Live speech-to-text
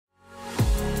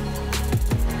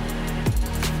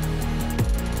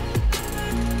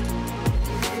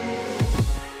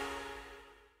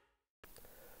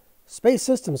Space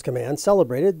Systems Command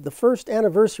celebrated the first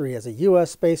anniversary as a U.S.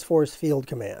 Space Force Field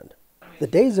Command. The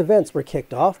day's events were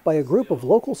kicked off by a group of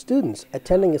local students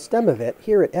attending a STEM event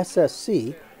here at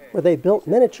SSC, where they built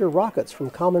miniature rockets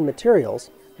from common materials,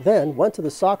 then went to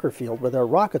the soccer field where their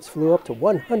rockets flew up to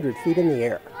 100 feet in the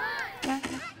air.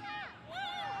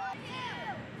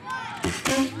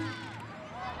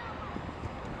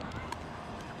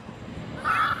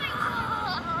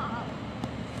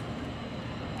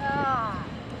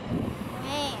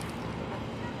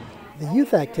 The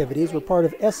youth activities were part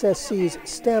of SSC's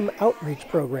STEM outreach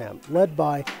program, led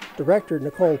by Director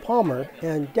Nicole Palmer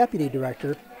and Deputy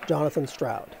Director Jonathan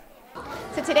Stroud.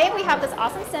 So today we have this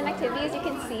awesome STEM activity. As you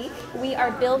can see, we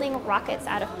are building rockets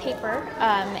out of paper,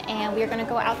 and we are going to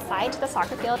go outside to the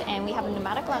soccer field, and we have a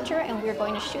pneumatic launcher, and we're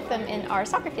going to shoot them in our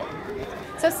soccer field.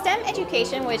 So STEM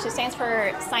education, which stands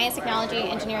for science, technology,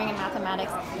 engineering, and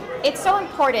mathematics, it's so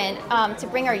important to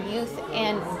bring our youth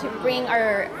and to bring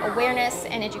our awareness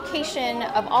and education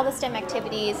of all the STEM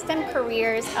activities, STEM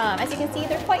careers. As you can see,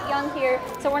 they're quite young here,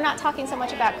 so we're not talking so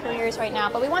much about careers right now,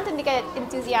 but we want them to get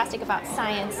enthusiastic about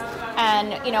science.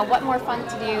 And, you know, what more fun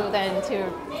to do than to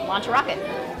launch a rocket?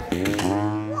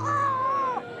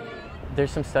 There's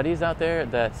some studies out there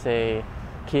that say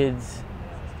kids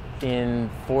in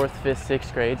 4th, 5th,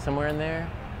 6th grade, somewhere in there,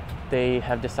 they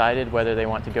have decided whether they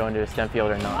want to go into a STEM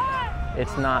field or not.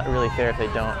 It's not really fair if they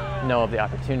don't know of the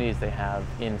opportunities they have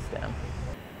in STEM.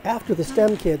 After the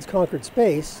STEM kids conquered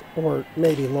space, or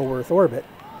maybe low Earth orbit,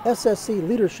 SSC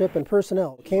leadership and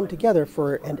personnel came together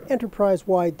for an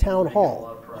enterprise-wide town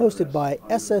hall hosted by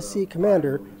SSC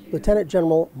Commander Lieutenant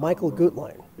General Michael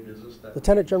Gutlein.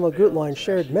 Lieutenant General Gutlein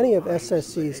shared many of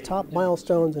SSC's top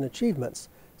milestones and achievements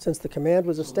since the command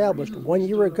was established 1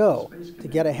 year ago to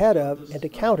get ahead of and to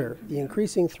counter the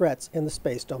increasing threats in the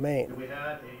space domain.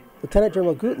 Lieutenant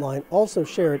General Gutlein also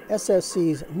shared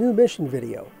SSC's new mission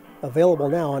video, available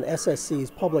now on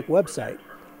SSC's public website,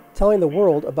 telling the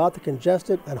world about the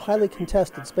congested and highly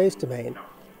contested space domain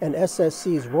and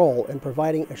SSC's role in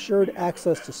providing assured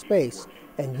access to space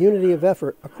and unity of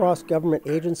effort across government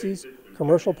agencies,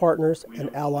 commercial partners,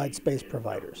 and allied space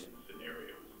providers.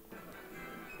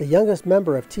 The youngest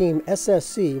member of Team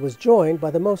SSC was joined by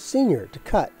the most senior to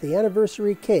cut the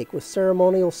anniversary cake with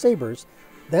ceremonial sabers.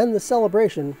 Then the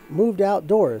celebration moved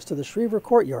outdoors to the Schriever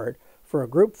Courtyard for a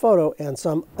group photo and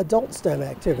some adult STEM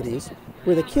activities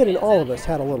where the kid in all of us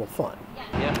had a little fun.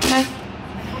 Yeah.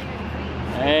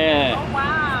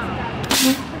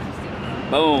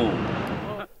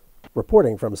 Boom.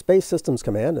 Reporting from Space Systems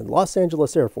Command in Los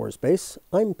Angeles Air Force Base,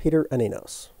 I'm Peter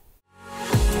Aninos.